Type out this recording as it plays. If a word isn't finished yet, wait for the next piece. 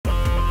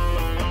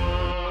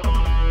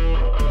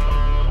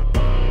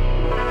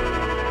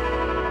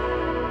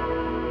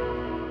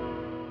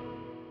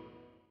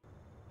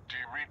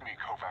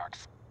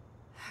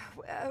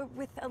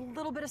with a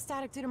little bit of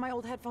static due to my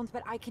old headphones,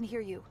 but I can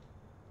hear you.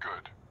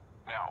 Good.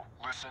 Now,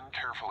 listen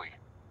carefully.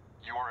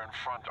 You are in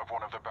front of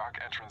one of the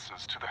back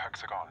entrances to the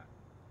hexagon.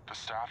 The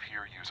staff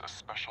here use a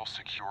special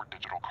secure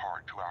digital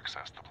card to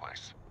access the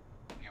place.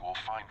 You will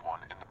find one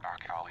in the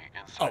back alley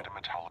inside a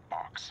metallic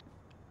box.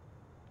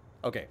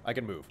 Okay, I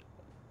can move.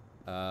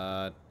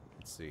 Let's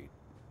see.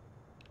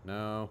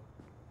 No.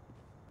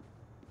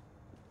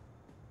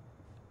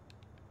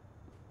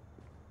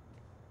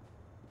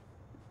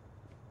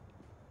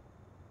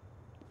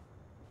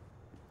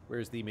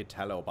 Where's the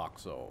metallo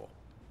boxo?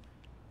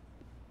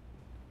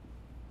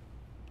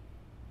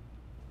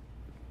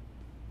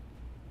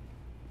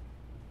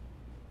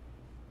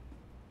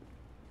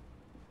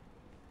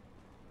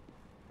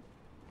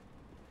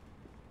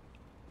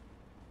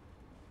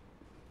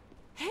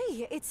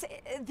 Hey, it's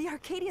the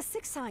Arcadia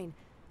 6 sign,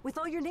 with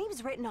all your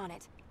names written on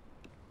it.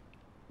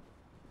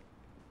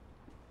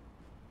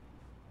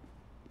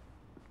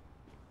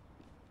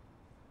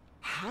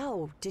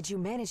 How did you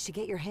manage to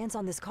get your hands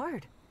on this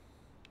card?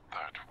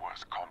 That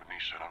was a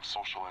combination of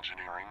social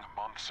engineering,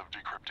 months of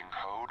decrypting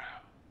code,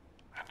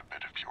 and a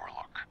bit of pure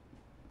luck.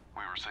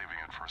 We were saving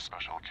it for a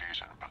special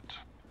occasion, but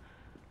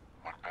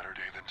what better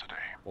day than today?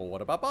 Well,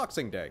 what about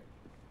Boxing Day?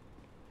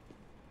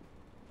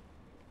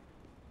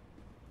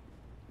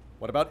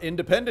 What about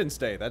Independence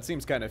Day? That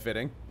seems kind of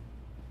fitting.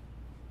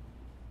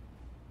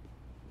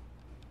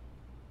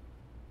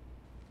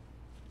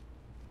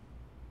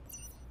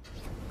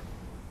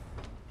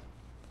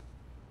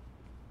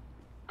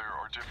 There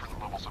are different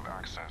levels of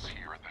access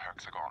here at the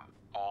hexagon,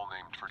 all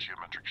named for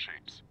geometric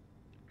shapes.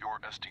 Your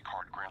SD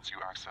card grants you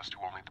access to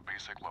only the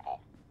basic level,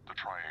 the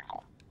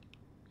triangle.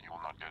 You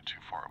will not get too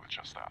far with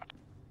just that.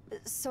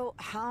 So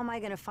how am I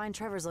gonna find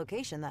Trevor's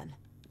location then?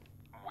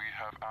 We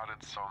have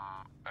added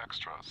some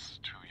extras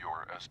to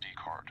your SD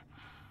card.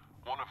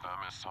 One of them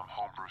is some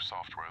homebrew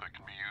software that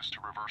can be used to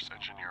reverse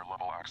engineer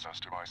level access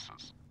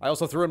devices. I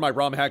also threw in my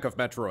ROM hack of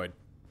Metroid.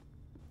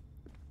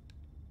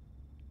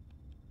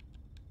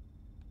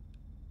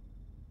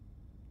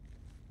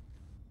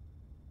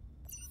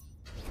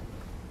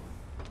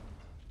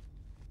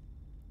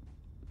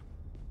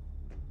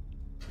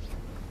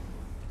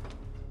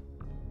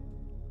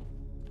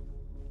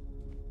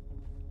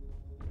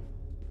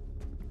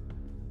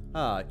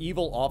 Ah,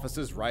 evil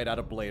offices right out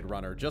of Blade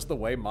Runner, just the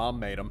way Mom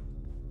made them.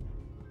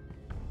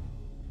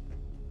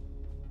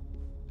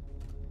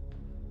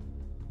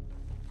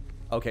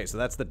 Okay, so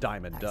that's the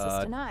diamond.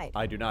 Access denied.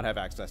 I do not have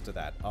access to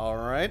that. All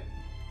right.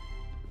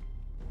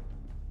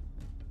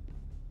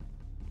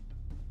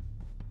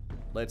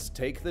 Let's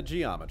take the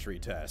geometry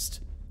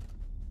test.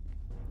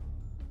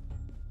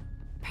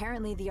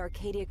 Apparently the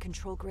Arcadia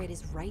control grid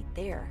is right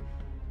there.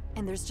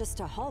 And there's just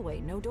a hallway,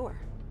 no door.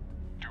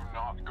 Do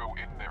not go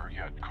in there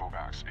yet,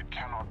 Kovacs. It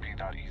cannot be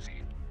that easy.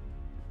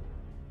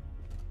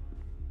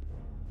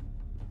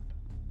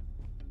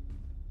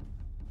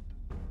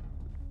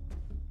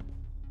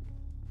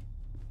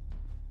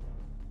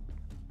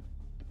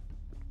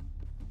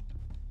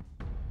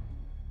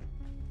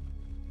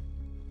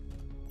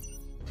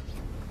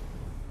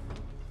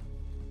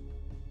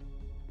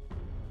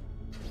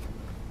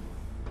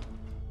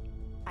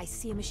 I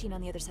see a machine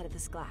on the other side of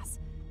this glass.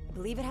 I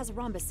believe it has a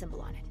rhombus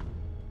symbol on it.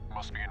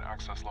 Must be an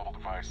access level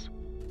device.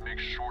 Make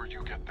sure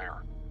you get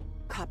there.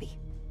 Copy.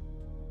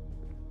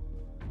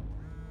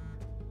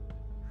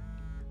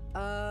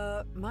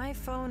 My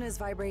phone is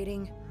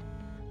vibrating.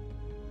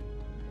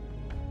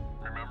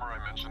 Remember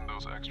I mentioned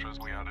those extras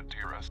we added to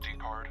your SD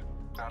card?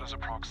 That is a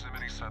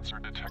proximity sensor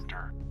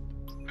detector.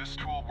 This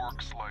tool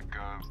works like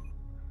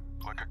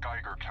a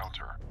Geiger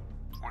counter.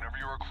 Whenever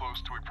you are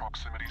close to a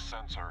proximity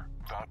sensor,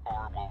 that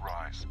bar will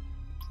rise.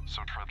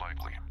 So tread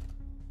lightly.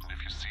 And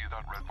if you see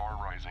that red bar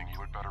rising, you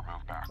had better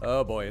move back.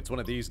 Oh boy, it's one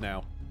of these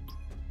now.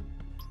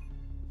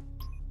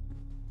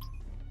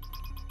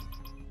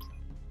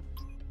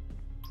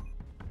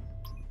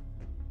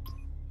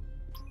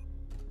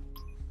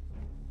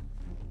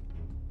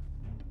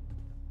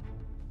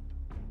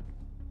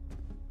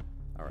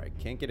 Alright,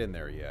 can't get in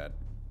there yet.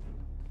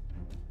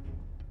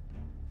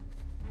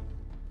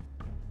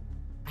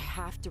 I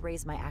have to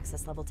raise my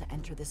access level to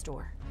enter this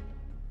door.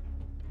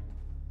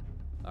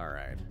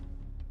 Alright.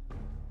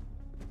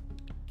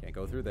 Can't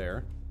go through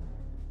there.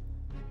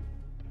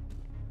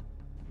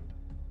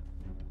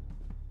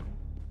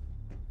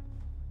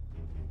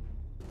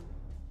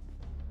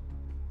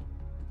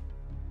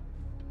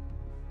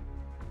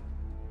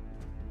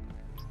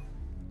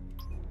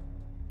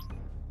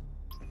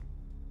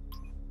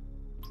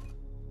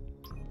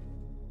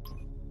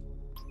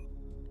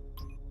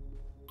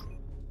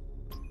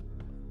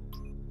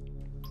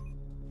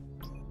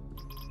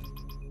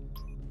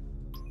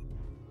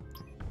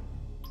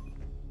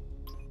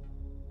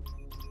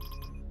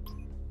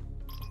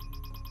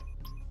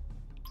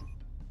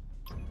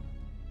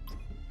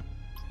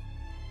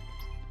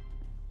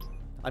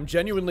 I'm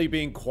genuinely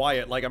being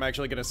quiet, like I'm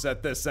actually gonna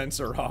set this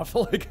sensor off.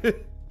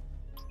 Like,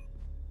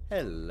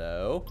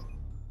 hello.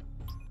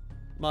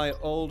 My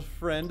old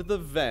friend, the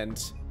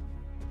vent.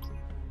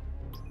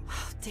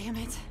 Oh, damn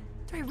it.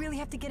 Do I really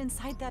have to get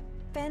inside that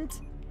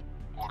vent?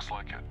 Looks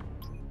like it.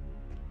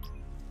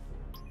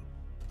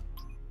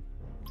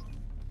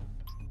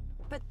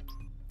 But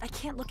I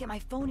can't look at my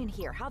phone in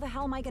here. How the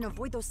hell am I gonna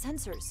avoid those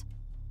sensors?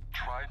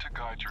 Try to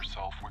guide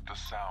yourself with the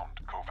sound,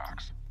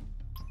 Kovacs.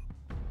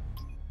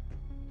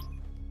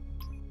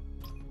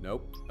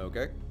 Nope.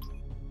 Okay.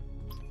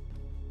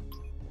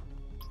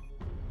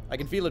 I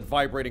can feel it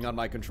vibrating on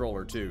my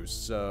controller too,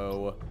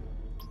 so...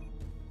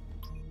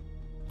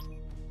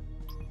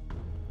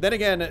 Then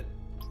again,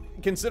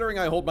 considering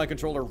I hold my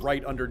controller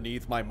right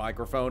underneath my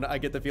microphone, I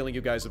get the feeling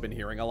you guys have been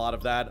hearing a lot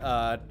of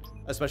that,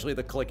 especially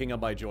the clicking of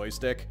my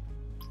joystick.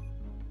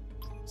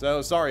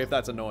 So, sorry if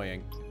that's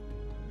annoying.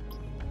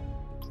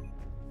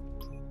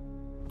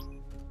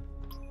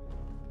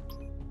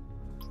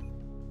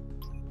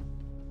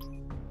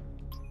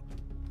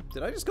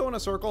 Did I just go in a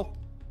circle?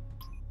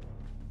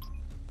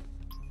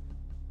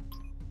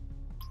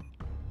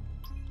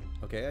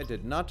 Okay, I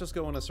did not just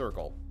go in a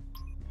circle.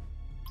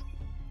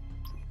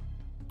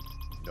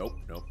 Nope,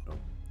 nope, nope.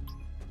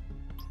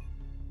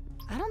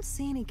 I don't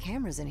see any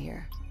cameras in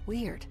here.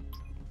 Weird.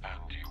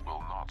 And you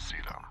will not see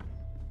them.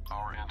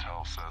 Our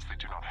intel says they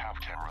do not have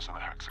cameras in the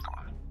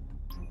hexagon.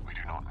 We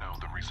do not know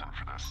the reason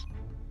for this.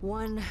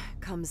 One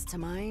comes to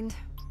mind.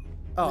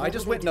 Oh, I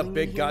just went in a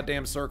big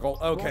goddamn circle.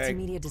 Okay.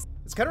 Multimedia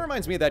This kind of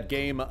reminds me of that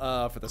game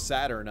for the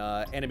Saturn,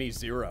 Enemy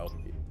Zero,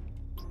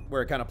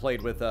 where it kind of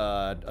played with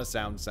a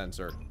sound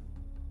sensor.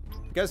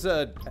 If you guys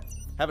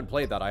haven't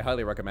played that, I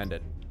highly recommend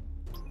it.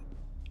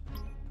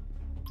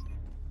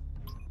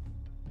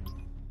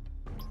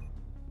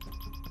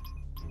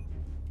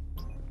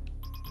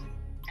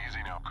 Easy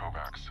now,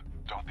 Kovacs.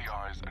 Dot the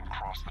I's and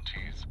cross the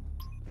T's.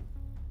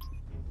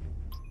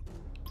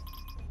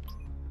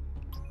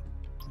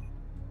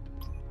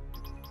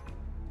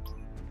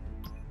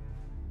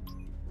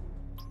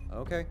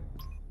 Okay.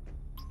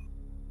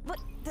 What?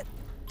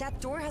 That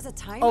door has a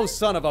timer? Oh,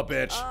 son of a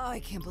bitch. Oh, I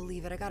can't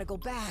believe it. I gotta go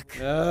back.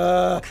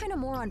 Uh, What kind of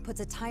moron puts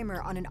a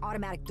timer on an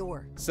automatic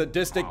door?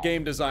 Sadistic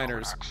game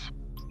designers. Kovacs,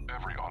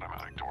 every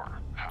automatic door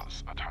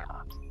has a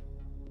timer.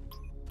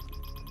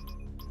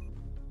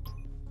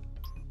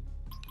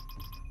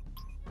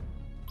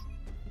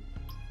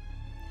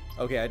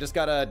 Okay, I just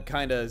gotta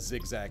kind of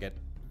zigzag it.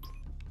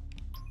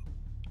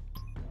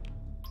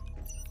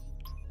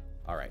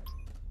 All right.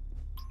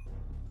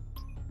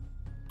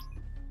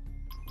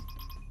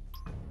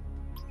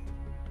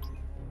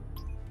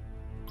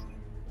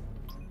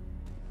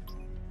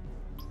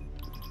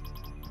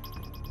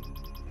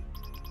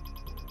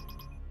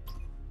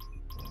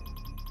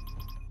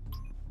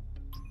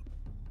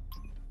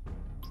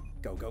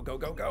 Go, go, go,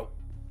 go, go.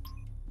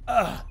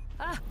 Ah,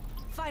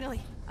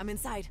 finally. I'm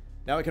inside.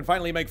 Now I can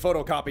finally make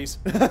photocopies.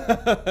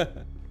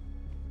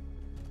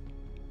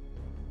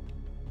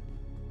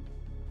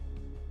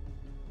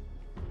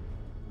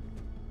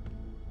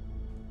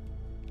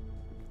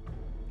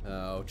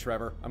 Oh,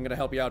 Trevor, I'm gonna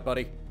help you out,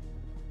 buddy.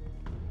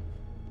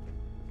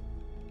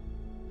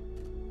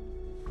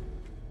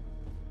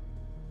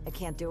 I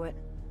can't do it.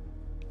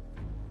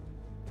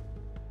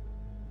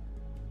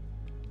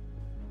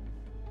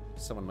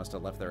 Someone must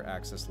have left their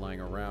axis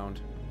lying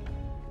around.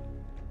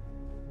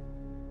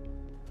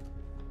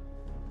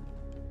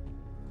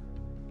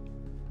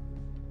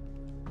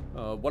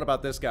 What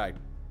about this guy?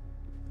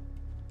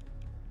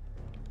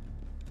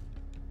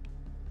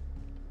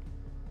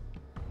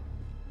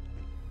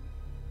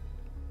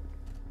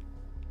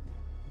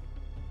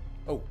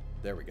 Oh,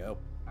 there we go.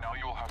 Now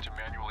you will have to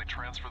manually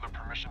transfer the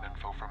permission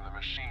info from the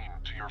machine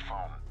to your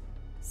phone.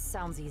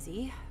 Sounds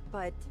easy,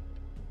 but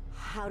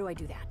how do I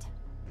do that?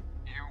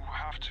 You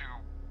have to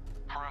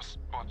press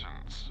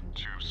buttons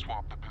to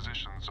swap the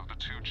positions of the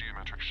two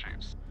geometric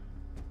shapes.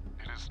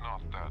 It is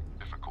not that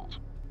difficult.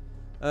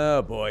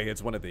 Oh boy,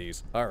 it's one of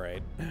these. All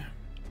right.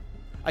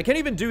 I can't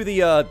even do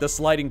the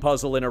sliding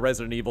puzzle in a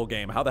Resident Evil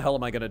game. How the hell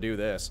am I gonna do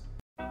this?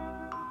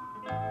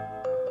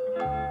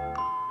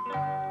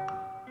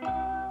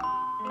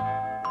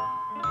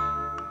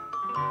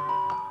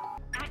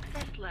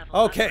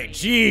 Okay,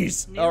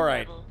 jeez. All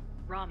right.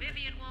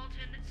 Vivian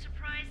Walton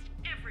surprised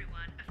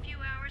everyone a few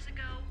hours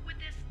ago with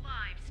this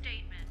live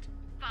statement,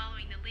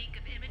 following the leak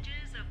of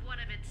images of one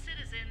of its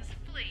citizens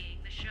fleeing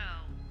the show.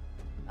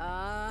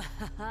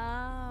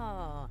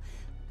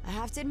 I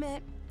have to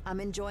admit, I'm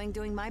enjoying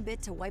doing my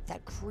bit to wipe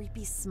that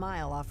creepy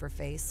smile off her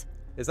face.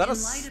 Is that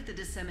In light of the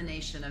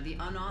dissemination of the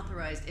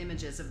unauthorized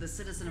images of the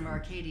citizen of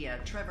Arcadia,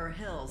 Trevor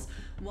Hills,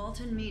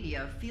 Walton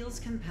Media feels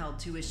compelled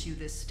to issue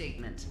this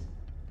statement.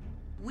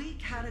 We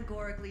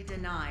categorically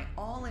deny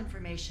all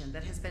information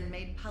that has been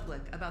made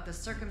public about the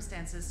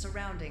circumstances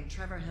surrounding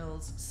Trevor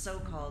Hill's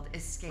so-called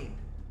escape.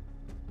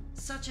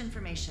 Such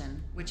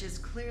information, which is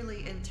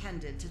clearly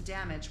intended to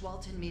damage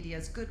Walton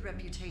Media's good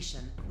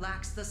reputation,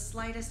 lacks the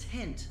slightest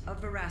hint of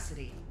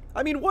veracity.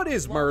 I mean, what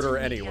is murder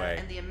Walton Media anyway?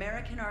 and the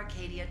American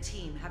Arcadia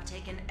team have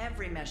taken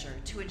every measure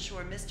to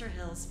ensure Mr.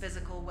 Hill's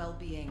physical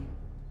well-being.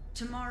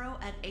 Tomorrow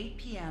at 8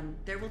 p.m.,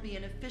 there will be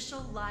an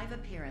official live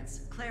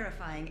appearance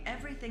clarifying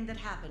everything that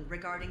happened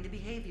regarding the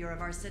behavior of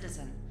our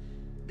citizen.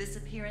 This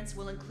appearance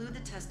will include the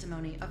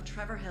testimony of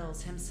Trevor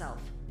Hills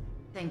himself.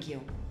 Thank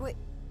you. Wait,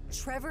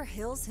 Trevor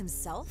Hills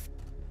himself?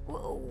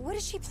 What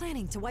is she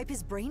planning, to wipe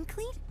his brain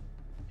clean?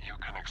 You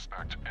can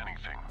expect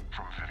anything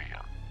from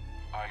Vivian.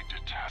 I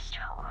detest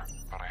her,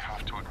 but I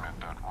have to admit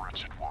that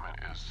wretched woman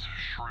is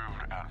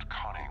shrewd and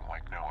cunning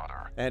like no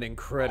other. And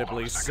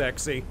incredibly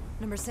sexy.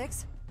 Number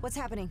 6? What's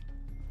happening?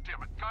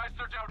 Damn it, guys,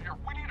 they're down here.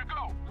 We need to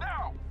go,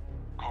 now!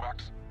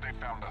 Kovacs, they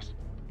found us.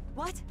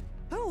 What?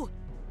 Who?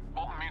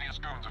 Walton Media's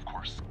goons, of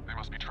course. They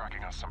must be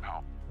tracking us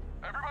somehow.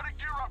 Everybody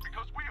gear up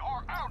because we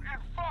are out in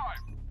 5!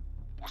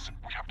 Listen,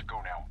 we have to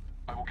go now.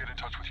 I will get in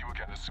touch with you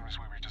again as soon as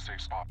we reach a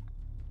safe spot.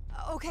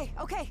 Okay.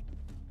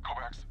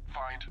 Kovacs,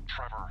 find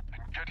Trevor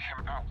and get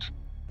him out.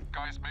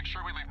 Guys, make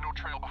sure we leave no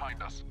trail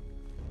behind us.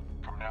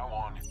 From now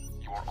on,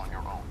 you are on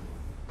your own.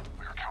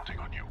 We are counting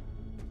on you.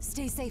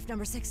 Stay safe,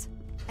 Number 6.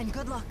 And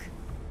good luck.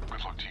 Good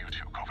luck to you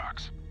too,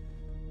 Kovacs.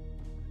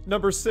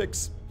 Number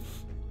 6.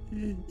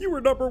 You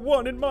were number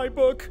 1 in my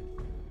book.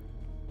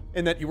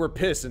 And that you were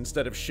piss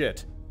instead of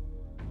shit.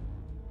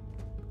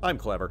 I'm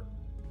clever.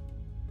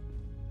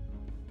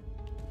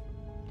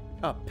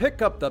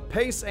 Pick up the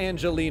pace,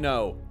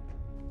 Angelino.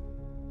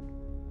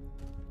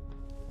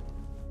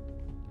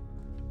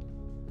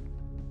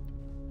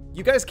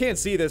 You guys can't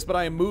see this, but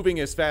I am moving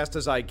as fast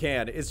as I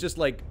can. It's just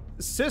like,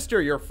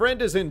 sister, your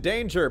friend is in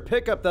danger.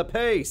 Pick up the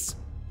pace.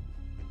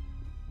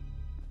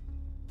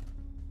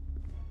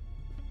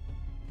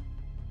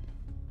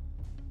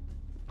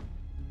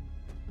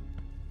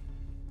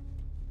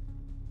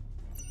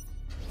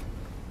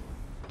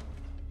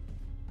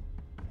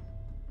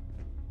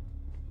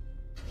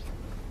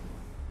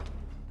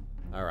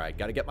 Alright,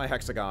 gotta get my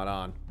hexagon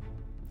on.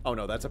 Oh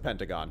no, that's a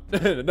pentagon.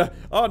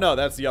 Oh no,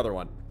 that's the other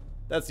one.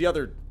 That's the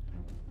other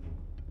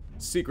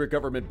secret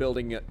government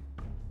building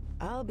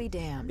I'll be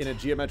damned. in a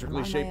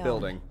geometrically shaped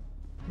building.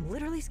 I'm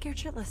literally scared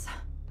shitless.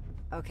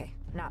 Okay,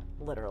 not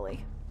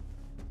literally.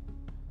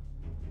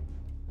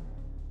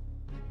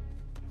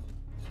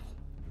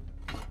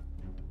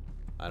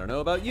 I don't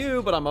know about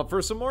you, but I'm up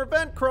for some more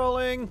vent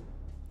crawling.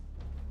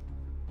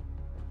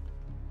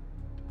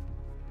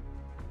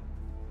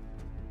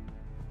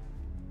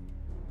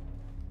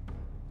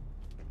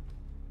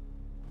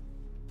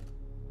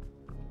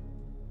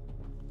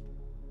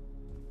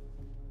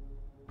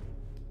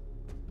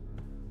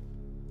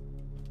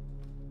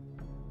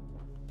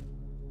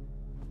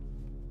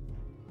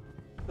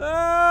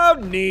 Oh,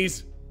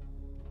 knees.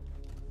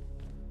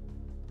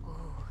 Ooh,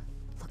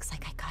 looks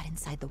like I got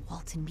inside the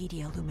Walton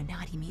Media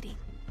Illuminati meeting.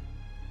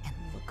 And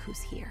look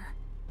who's here.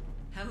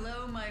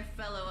 Hello, my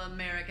fellow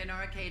American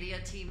Arcadia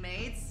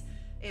teammates.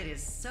 It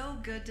is so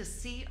good to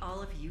see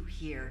all of you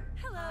here.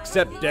 Hello.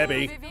 Except Hello,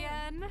 Debbie.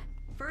 Vivian.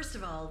 First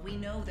of all, we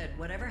know that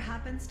whatever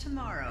happens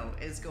tomorrow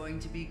is going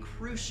to be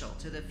crucial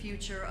to the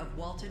future of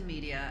Walton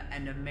Media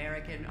and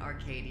American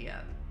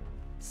Arcadia.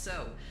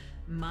 So,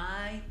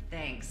 my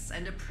thanks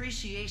and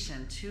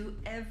appreciation to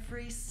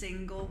every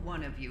single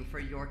one of you for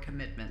your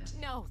commitment.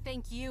 No,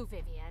 thank you,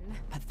 Vivian.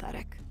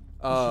 Pathetic.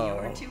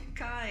 You're too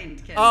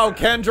kind, Kendra. Oh,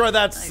 Kendra,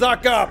 that I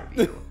suck don't up.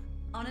 deserve you.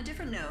 On a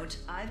different note,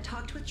 I've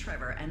talked with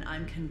Trevor and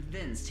I'm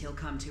convinced he'll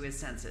come to his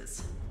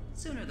senses.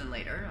 Sooner than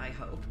later, I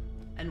hope.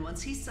 And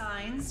once he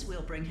signs,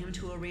 we'll bring him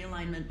to a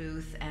realignment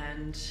booth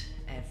and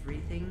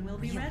everything will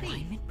be ready.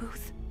 Realignment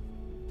booth?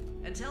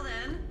 Until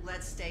then,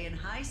 let's stay in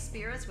high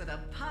spirits with a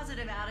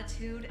positive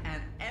attitude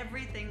and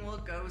everything will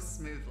go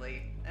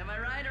smoothly. Am I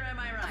right or am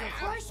I right? Of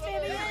course,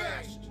 Vivian.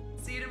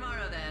 See you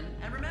tomorrow then.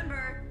 And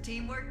remember,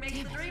 teamwork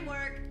makes the dream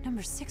work.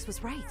 Number 6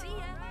 was right.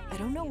 I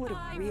don't know what a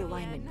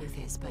realignment booth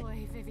is, but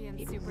Boy,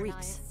 Vivian's it super reeks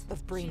nice.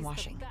 of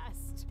brainwashing. She's the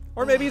best.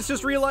 Or maybe it's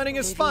just realigning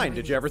his Vivian spine.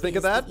 Did you ever think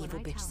of is that? the evil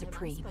bitch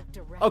supreme.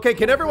 Okay,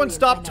 can everyone Hurry and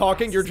stop find that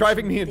talking? You're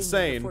driving me vaccination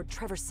thing insane. Before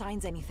Trevor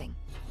signs anything.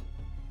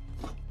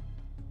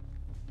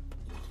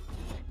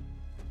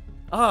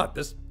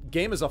 This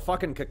game is a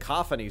fucking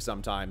cacophony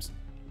sometimes.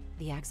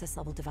 The access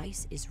level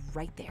device is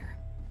right there.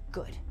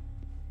 Good.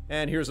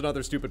 And here's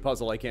another stupid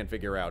puzzle I can't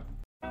figure out.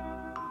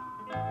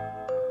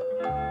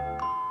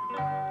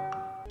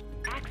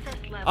 Access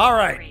level All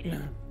right.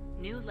 upgraded.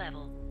 New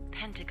level,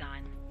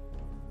 Pentagon.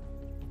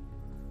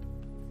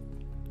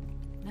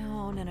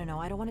 No.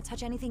 I don't want to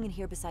touch anything in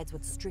here besides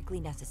what's strictly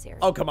necessary.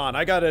 Oh, come on.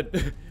 I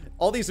gotta...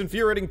 all these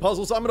infuriating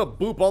puzzles, I'm gonna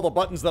boop all the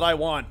buttons that I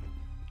want.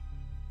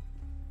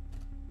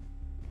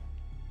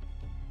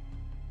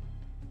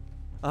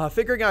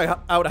 Figuring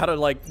out how to,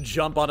 like,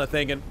 jump on a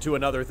thing and to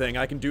another thing,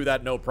 I can do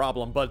that no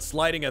problem, but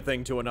sliding a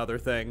thing to another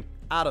thing,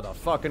 out of the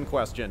fucking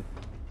question.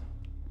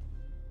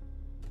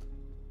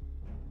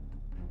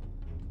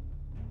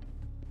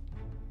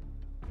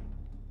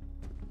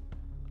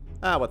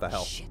 What the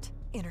hell? Shit.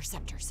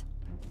 Interceptors.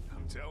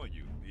 I'm telling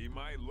you, he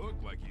might look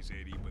like he's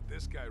 80, but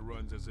this guy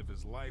runs as if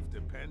his life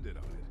depended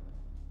on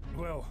it.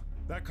 Well,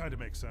 that kind of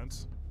makes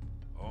sense.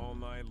 All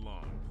night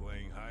long,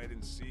 playing hide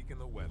and seek in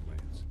the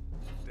wetlands.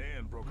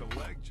 Dan broke a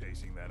leg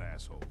chasing that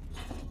asshole.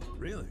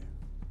 Really?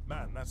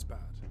 Man, that's bad.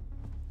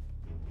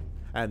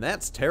 And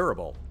that's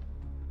terrible.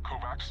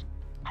 Kovacs?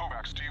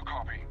 Kovacs, do you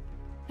copy?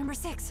 Number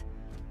 6.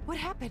 What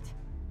happened?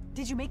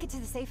 Did you make it to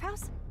the safe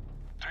house?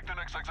 Take the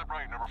next exit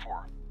right, number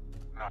 4.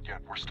 Not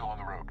yet, we're still on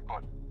the road,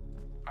 but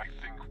I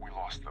think we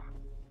lost them.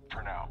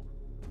 For now.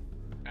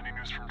 Any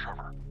news from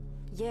Trevor?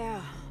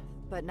 Yeah,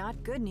 but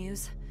not good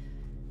news.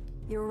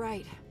 You're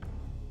right.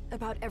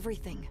 About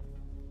everything.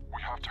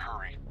 We have to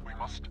hurry. We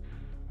must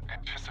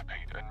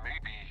anticipate and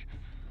maybe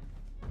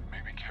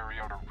carry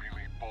out a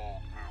really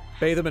bold move.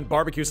 Bathe him in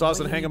barbecue sauce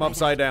and hang him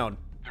upside down.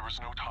 There is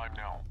no time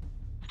now.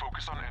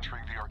 Focus on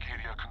entering the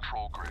Arcadia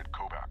control grid,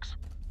 Kovacs.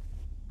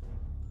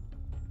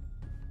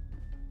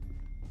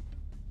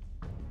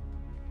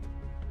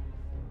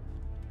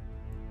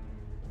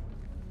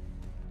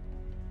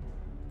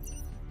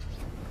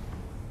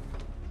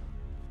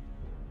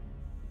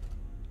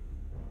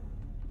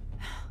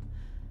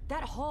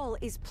 That hall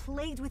is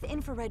plagued with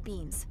infrared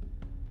beams.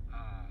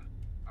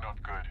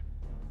 Not good.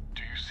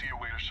 Do you see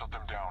a way to shut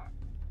them down?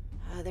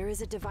 There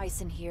is a device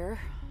in here.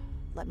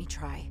 Let me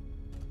try.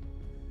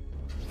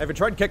 Have you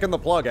tried kicking the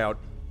plug out?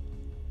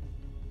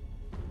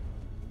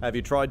 Have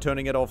you tried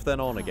turning it off then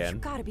on again?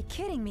 You gotta be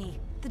kidding me.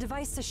 The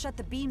device to shut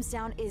the beams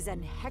down is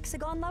an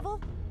hexagon level?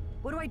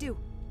 What do I do?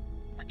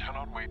 We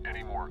cannot wait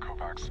anymore,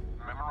 Kovacs.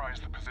 Memorize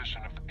the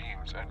position of the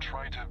beams and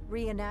try to...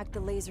 Reenact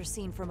the laser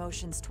scene from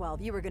Ocean's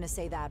 12. You were gonna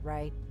say that,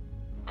 right?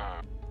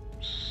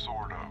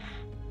 Sort of.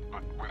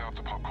 But without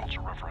the pop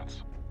culture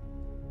reference.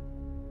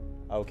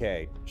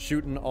 Okay,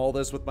 shooting all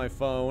this with my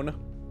phone.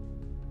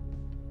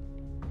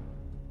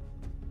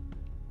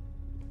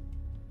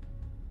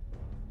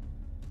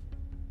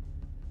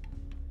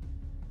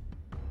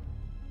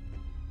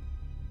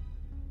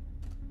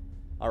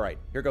 Alright,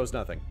 here goes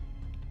nothing.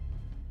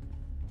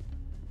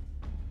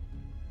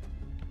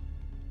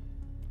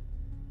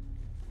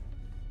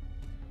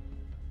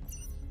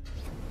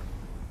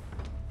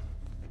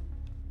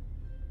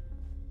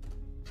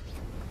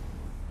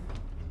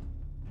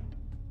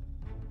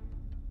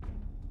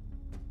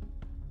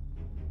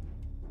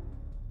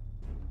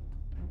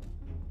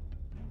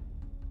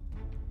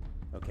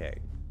 Okay,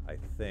 I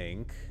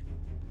think...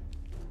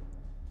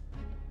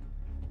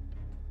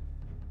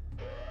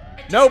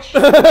 Nope!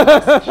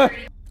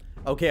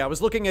 Okay, I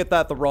was looking at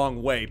that the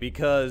wrong way,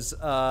 because,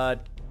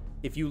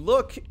 if you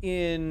look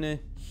in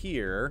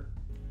here...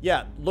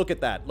 Yeah, look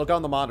at that. Look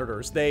on the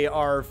monitors. They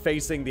are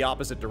facing the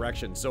opposite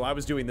direction, so I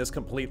was doing this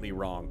completely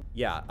wrong.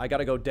 Yeah, I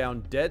gotta go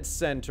down dead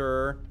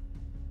center...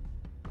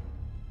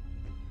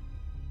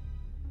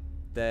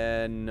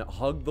 Then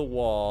hug the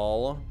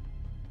wall...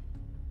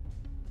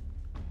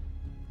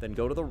 Then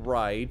go to the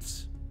right.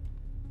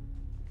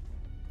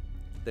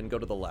 Then go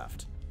to the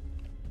left.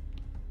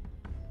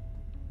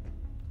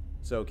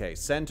 So, okay,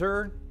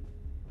 center.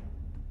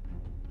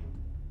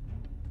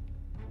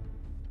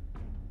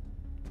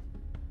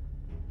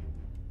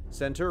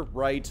 Center,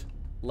 right,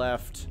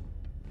 left,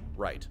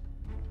 right.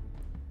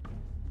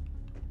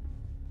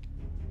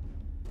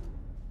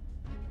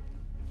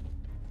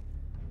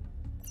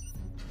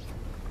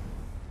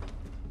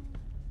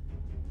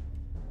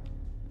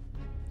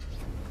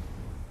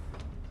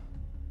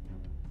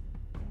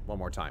 One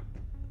more time.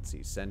 Let's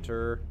see.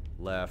 Center,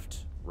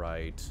 left,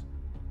 right,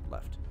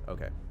 left.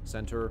 Okay.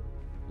 Center,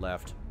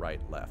 left, right,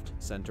 left.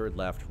 Center,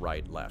 left,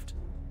 right, left.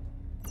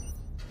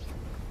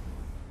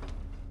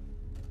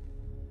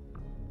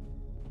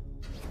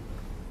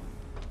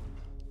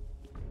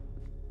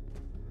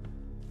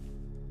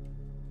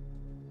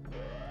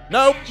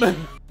 Nope!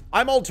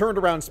 I'm all turned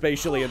around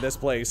spatially in this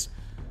place.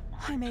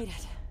 I made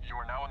it. You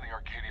are now in the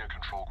Arcadia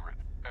control grid.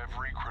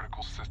 Every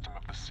critical system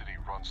of the city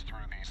runs through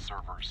these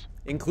servers.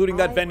 Including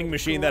that vending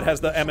machine that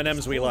has the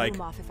M&Ms we like.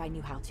 Off if I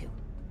knew how to.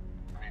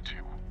 Me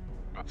too.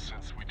 But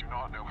since we do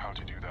not know how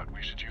to do that,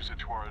 we should use it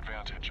to our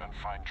advantage and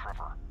find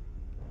Trevor.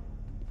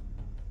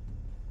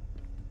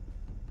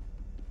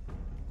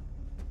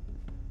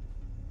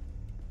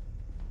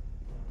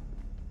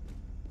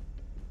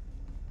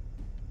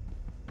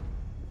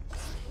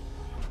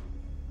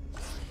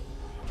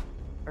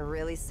 A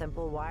really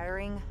simple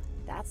wiring.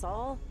 That's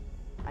all.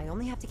 I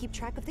only have to keep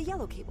track of the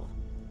yellow cable.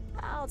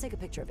 I'll take a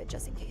picture of it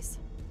just in case.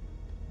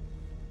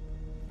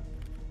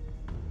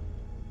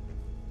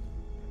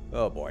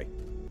 Oh boy.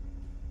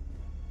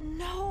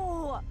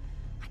 No!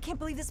 I can't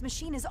believe this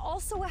machine is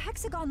also a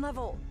hexagon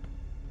level.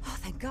 Oh,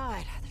 thank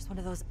God. There's one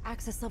of those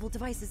access level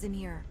devices in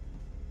here.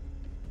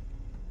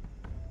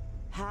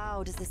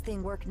 How does this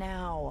thing work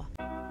now?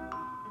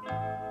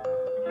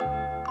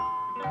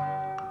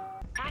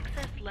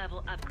 Access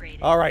level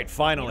upgraded. Alright,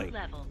 finally. New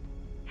level.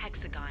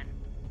 Hexagon.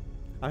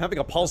 I'm having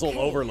a puzzle Okay,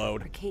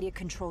 overload. Arcadia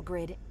control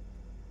grid.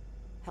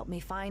 Help me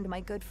find my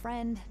good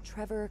friend,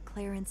 Trevor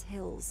Clarence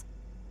Hills.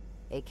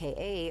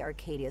 AKA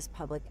Arcadia's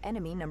public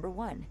enemy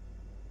 #1.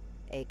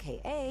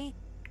 AKA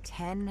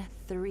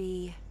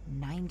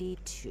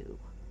 10392.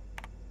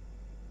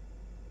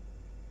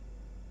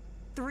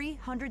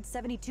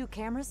 372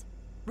 cameras?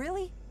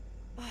 Really?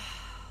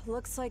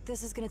 Looks like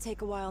this is gonna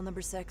take a while,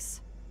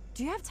 #6.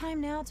 Do you have time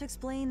now to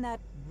explain that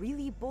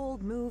really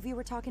bold move you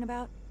were talking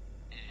about?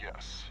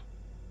 Yes.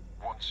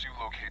 Once you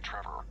locate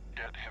Trevor,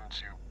 get him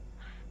to...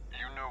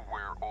 You know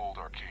where old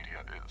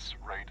Arcadia is,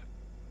 right?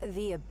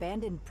 The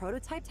abandoned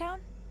prototype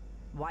town?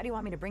 Why do you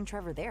want me to bring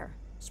Trevor there?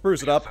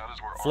 Spruce it up. That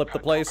is where Flip the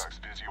Arcad place. Kovac's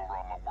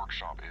Visiorama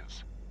workshop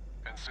is.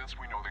 And since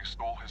we know they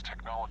stole his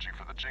technology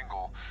for the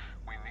jingle,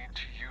 we need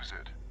to use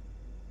it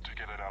to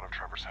get it out of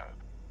Trevor's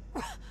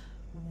head.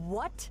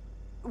 What?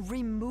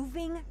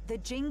 Removing the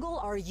jingle?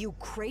 Are you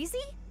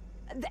crazy?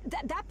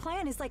 That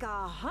plan is like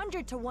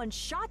 100-to-1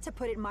 shot, to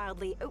put it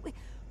mildly.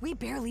 We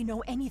barely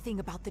know anything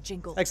about the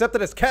jingle. Except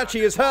that it's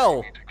catchy as hell.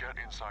 You need to get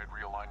inside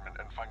realignment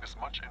and find as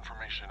much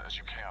information as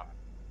you can.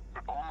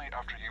 But only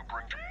after you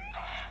bring...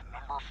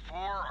 Number 4,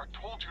 I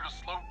told you to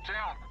slow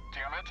down,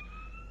 damn it.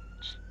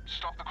 Just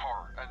stop the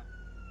car and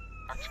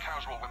act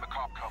casual when the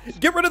cop comes.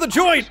 Get rid of the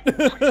joint!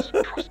 Please,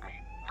 trust me.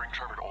 Bring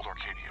Trevor to Old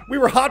Arcadia. We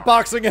were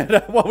hotboxing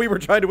it while we were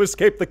trying to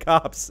escape the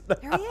cops. There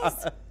he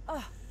is.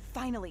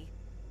 Finally.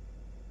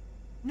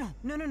 No,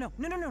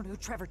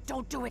 Trevor,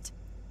 don't do it.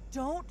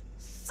 Don't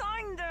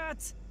sign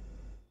that.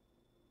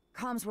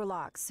 Comms were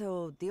locked,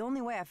 so the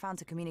only way I found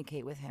to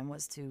communicate with him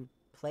was to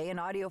play an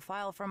audio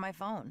file from my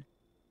phone.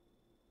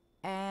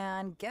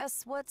 And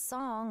guess what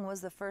song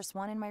was the first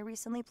one in my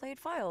recently played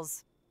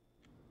files?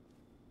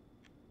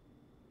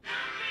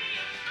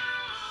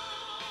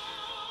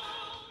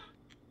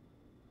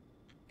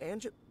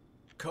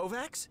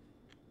 Kovacs?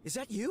 Is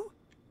that you?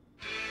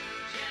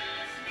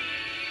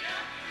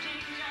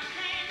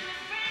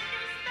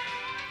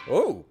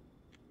 Oh.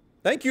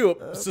 Thank you,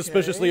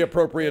 suspiciously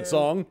appropriate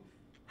song.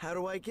 How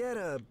do I get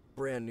a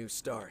brand new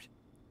start?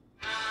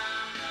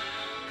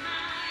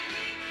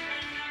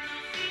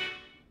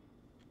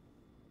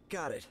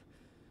 Got it.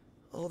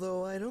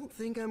 Although I don't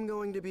think I'm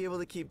going to be able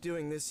to keep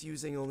doing this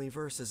using only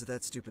verses of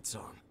that stupid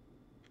song.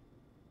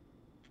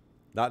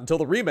 Not until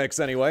the remix,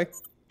 anyway.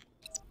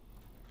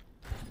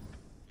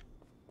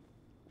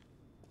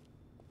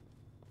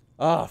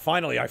 Ah,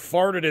 finally, I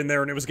farted in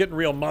there and it was getting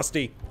real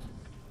musty.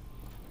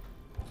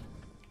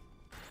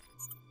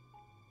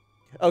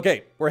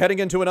 Okay, we're heading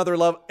into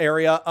another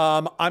area.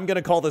 I'm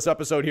gonna call this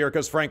episode here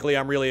because, frankly,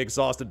 I'm really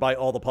exhausted by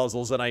all the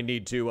puzzles and I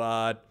need to,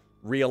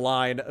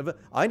 realign.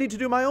 I need to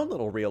do my own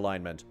little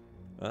realignment.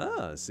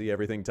 Ah, see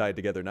everything tied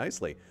together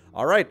nicely.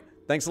 All right,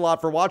 thanks a lot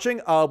for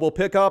watching. We'll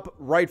pick up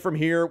right from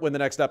here when the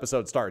next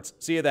episode starts.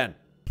 See you then.